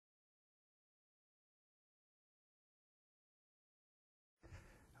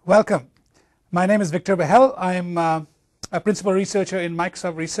Welcome. My name is Victor Behel. I'm a principal researcher in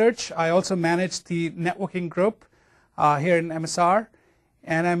Microsoft Research. I also manage the networking group here in MSR.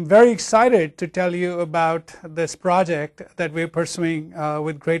 And I'm very excited to tell you about this project that we're pursuing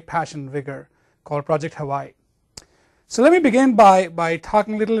with great passion and vigor called Project Hawaii. So let me begin by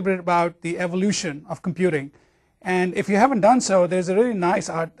talking a little bit about the evolution of computing. And if you haven't done so, there's a really nice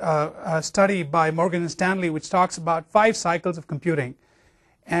study by Morgan and Stanley which talks about 5 cycles of computing.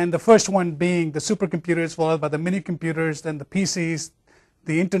 And the first one being the supercomputers, followed by the mini computers, then the PCs,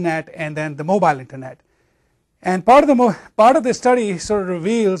 the internet, and then the mobile internet. And part of the study sort of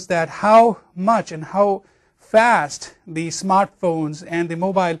reveals that how much and how fast the smartphones and the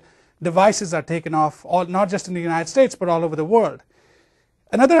mobile devices are taken off, not just in the United States, but all over the world.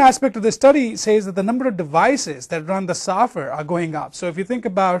 Another aspect of the study says that the number of devices that run the software are going up. So if you think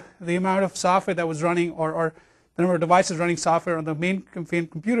about the amount of software that was running, or the number of devices running software on the mainframe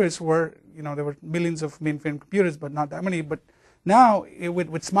computers were, there were millions of mainframe computers, but not that many. But now, with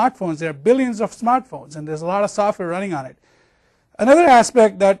smartphones, there are billions of smartphones, and there's a lot of software running on it. Another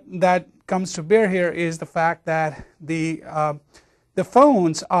aspect that comes to bear here is the fact that the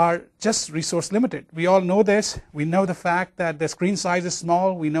phones are just resource limited. We all know this. We know the fact that the screen size is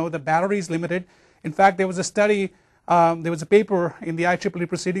small. We know the battery is limited. In fact, there was a study, there was a paper in the IEEE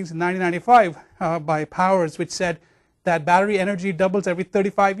proceedings in 1995 by Powers which said that battery energy doubles every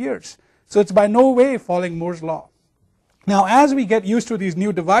 35 years. So it's by no way following Moore's law. Now, as we get used to these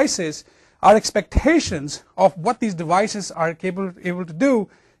new devices, our expectations of what these devices are able to do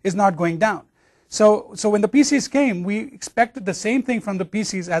is not going down. So when the PCs came, we expected the same thing from the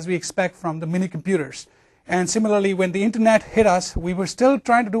PCs as we expect from the mini computers. And similarly, when the internet hit us, we were still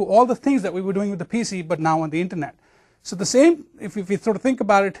trying to do all the things that we were doing with the PC, but now on the internet. So the same, if we sort of think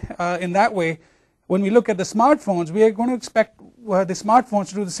about it in that way, when we look at the smartphones, we are going to expect the smartphones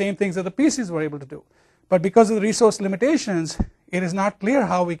to do the same things that the PCs were able to do. But because of the resource limitations, it is not clear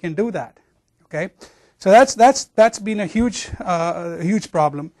how we can do that. Okay, so that's been a huge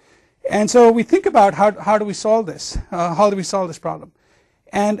problem. And so we think about how do we solve this? How do we solve this problem?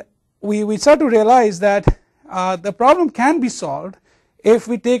 And we start to realize that the problem can be solved if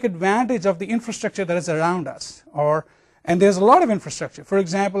we take advantage of the infrastructure that is around us. And there's a lot of infrastructure. For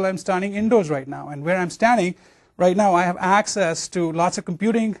example, I'm standing indoors right now, and where I'm standing right now, I have access to lots of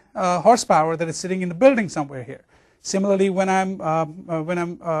computing horsepower that is sitting in the building somewhere here. Similarly, when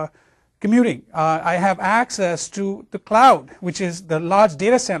I'm commuting, I have access to the cloud, which is the large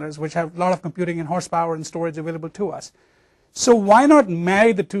data centers which have a lot of computing and horsepower and storage available to us. So why not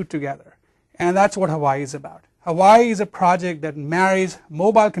marry the two together? And that's what Hawaii is about. Hawaii is a project that marries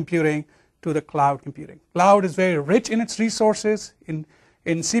mobile computing to the cloud computing. Cloud is very rich in its resources, in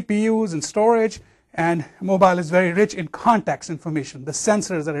CPUs and storage, and mobile is very rich in context information, the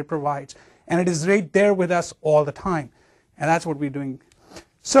sensors that it provides. And it is right there with us all the time. And that's what we're doing.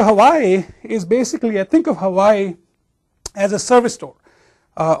 So Hawaii is basically, I think of Hawaii as a service store.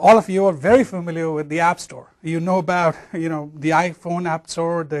 All of you are very familiar with the App Store. You know about the iPhone App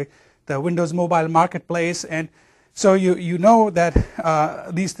Store, the Windows Mobile Marketplace, and so you know that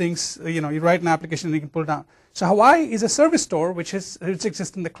these things, you write an application and you can pull it down. So Hawaii is a service store which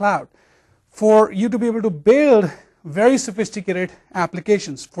exists in the cloud for you to be able to build very sophisticated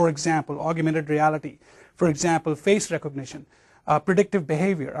applications. For example, augmented reality. For example, face recognition. Predictive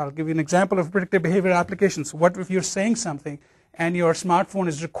behavior. I'll give you an example of predictive behavior applications. What if you're saying something and your smartphone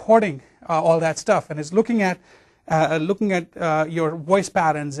is recording all that stuff and is looking at your voice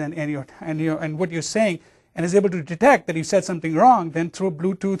patterns and what you're saying, and is able to detect that you said something wrong, then through a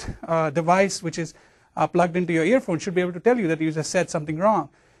Bluetooth device which is plugged into your earphone should be able to tell you that you just said something wrong.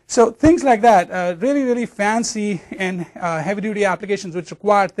 So things like that, really fancy and heavy-duty applications which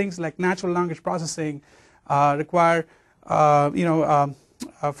require things like natural language processing, require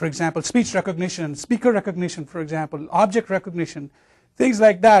for example, speech recognition, speaker recognition, for example, object recognition, things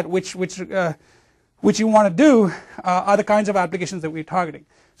like that, which you want to do are the kinds of applications that we're targeting.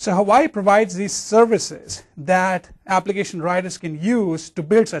 So Hawaii provides these services that application writers can use to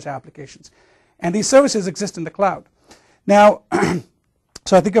build such applications, and these services exist in the cloud. Now,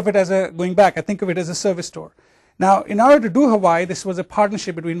 so I think of it as I think of it as a service store. Now, in order to do Hawaii, this was a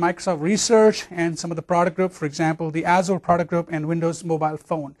partnership between Microsoft Research and some of the product group, for example, the Azure product group and Windows Mobile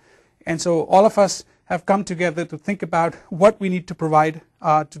Phone. And so all of us have come together to think about what we need to provide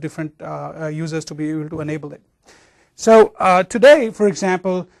to different users to be able to enable it. So today, for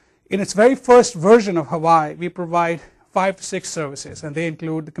example, in its very first version of Hawaii, we provide 5 to 6 services, and they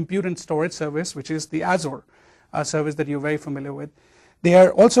include the compute and storage service, which is the Azure service that you're very familiar with. They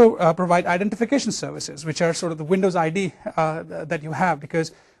are also provide identification services, which are sort of the Windows ID that you have,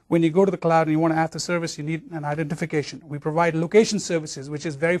 because when you go to the cloud and you want to ask the service, you need an identification. We provide location services, which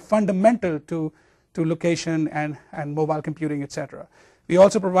is very fundamental to location and mobile computing, etc. We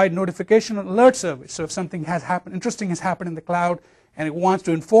also provide notification and alert service. So if something has happened, interesting has happened in the cloud, and it wants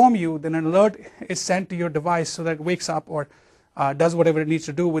to inform you, then an alert is sent to your device so that it wakes up or does whatever it needs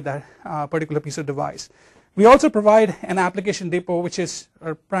to do with that particular piece of device. We also provide an application depot, which is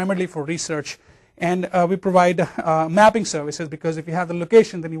primarily for research, and we provide mapping services, because if you have the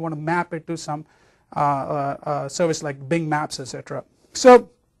location, then you want to map it to some service like Bing Maps, etc. So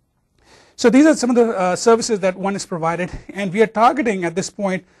these are some of the services that one is provided, and we are targeting at this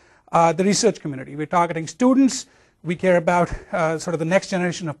point the research community. We're targeting students. We care about sort of the next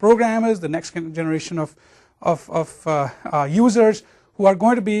generation of programmers, the next generation of users who are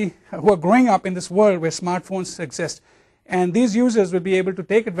growing up in this world where smartphones exist, and these users will be able to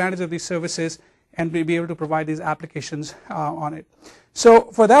take advantage of these services and be able to provide these applications on it. So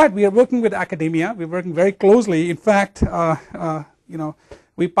for that, we are working with academia. We're working very closely. In fact,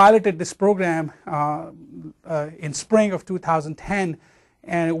 we piloted this program in spring of 2010,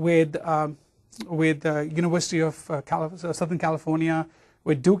 and with University of Southern California,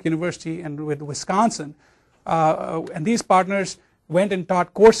 with Duke University, and with Wisconsin, and these partners went and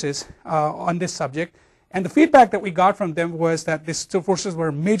taught courses on this subject. And the feedback that we got from them was that these two courses were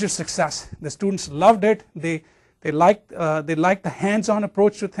a major success. The students loved it. They liked the hands-on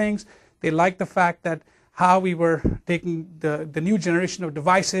approach to things. They liked the fact that how we were taking the new generation of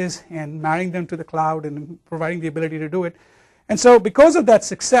devices and marrying them to the cloud and providing the ability to do it. And so because of that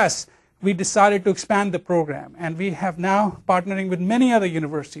success, we decided to expand the program, and we have now partnering with many other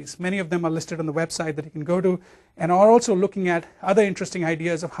universities. Many of them are listed on the website that you can go to, and are also looking at other interesting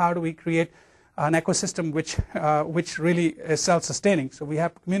ideas of how do we create an ecosystem which really is self-sustaining. So we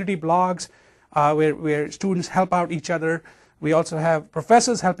have community blogs where students help out each other. We also have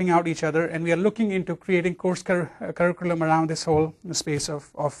professors helping out each other, and we are looking into creating course curriculum around this whole space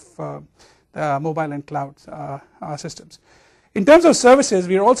of mobile and cloud systems. In terms of services,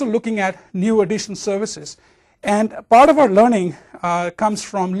 we are also looking at new additional services, and part of our learning comes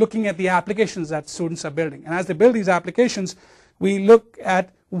from looking at the applications that students are building. And as they build these applications, we look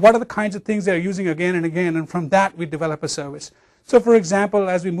at what are the kinds of things they're using again and again, and from that we develop a service. So for example,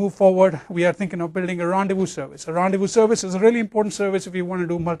 as we move forward, we are thinking of building a rendezvous service. A rendezvous service is a really important service if you want to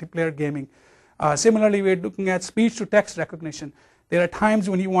do multiplayer gaming. Similarly, we're looking at speech-to-text recognition. There are times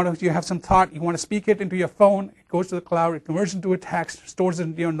when you have some thought, you want to speak it into your phone, it goes to the cloud, it converts into a text, stores it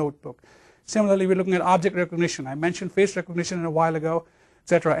into your notebook. Similarly, we're looking at object recognition. I mentioned face recognition a while ago,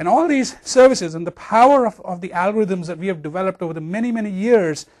 etc. And all these services and the power of the algorithms that we have developed over the many, many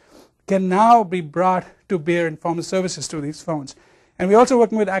years can now be brought to bear in form of services to these phones. And we're also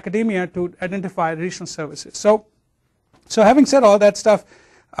working with academia to identify additional services. So having said all that stuff,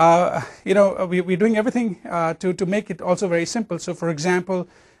 we're doing everything to make it also very simple. So for example,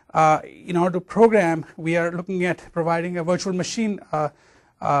 in order to program, we are looking at providing a virtual machine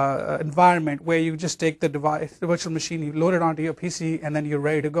environment where you just take the device, the virtual machine, you load it onto your PC, and then you're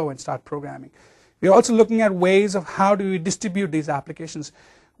ready to go and start programming. We're also looking at ways of how do we distribute these applications.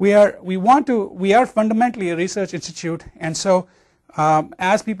 We are fundamentally a research institute, and so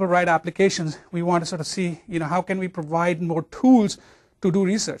as people write applications, we want to sort of see, how can we provide more tools to do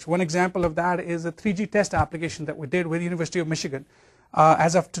research. One example of that is a 3G test application that we did with the University of Michigan.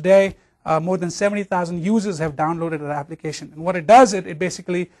 As of today, more than 70,000 users have downloaded that application. And what it does, it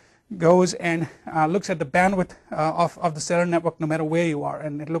basically goes and looks at the bandwidth of the cellular network no matter where you are,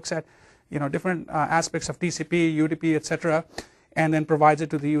 and it looks at different aspects of TCP, UDP, etc., and then provides it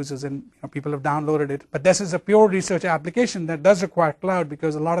to the users, and people have downloaded it. But this is a pure research application that does require cloud,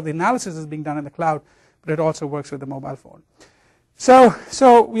 because a lot of the analysis is being done in the cloud, but it also works with the mobile phone. So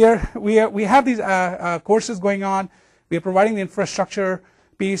we have these courses going on. We are providing the infrastructure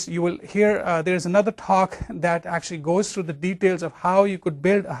piece. You will hear there's another talk that actually goes through the details of how you could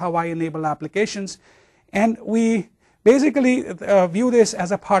build Hawaii-enabled applications, and we basically view this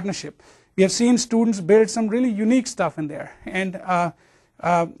as a partnership. We have seen students build some really unique stuff in there, and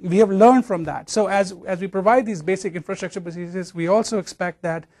we have learned from that. So as we provide these basic infrastructure pieces, we also expect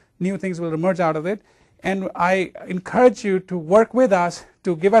that new things will emerge out of it. And I encourage you to work with us,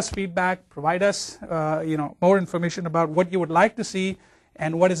 to give us feedback, provide us more information about what you would like to see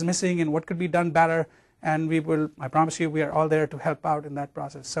and what is missing and what could be done better. And we will, I promise you, we are all there to help out in that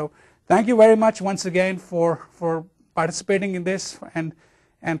process. So thank you very much once again for participating in this,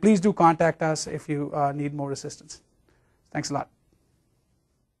 and please do contact us if you need more assistance. Thanks a lot.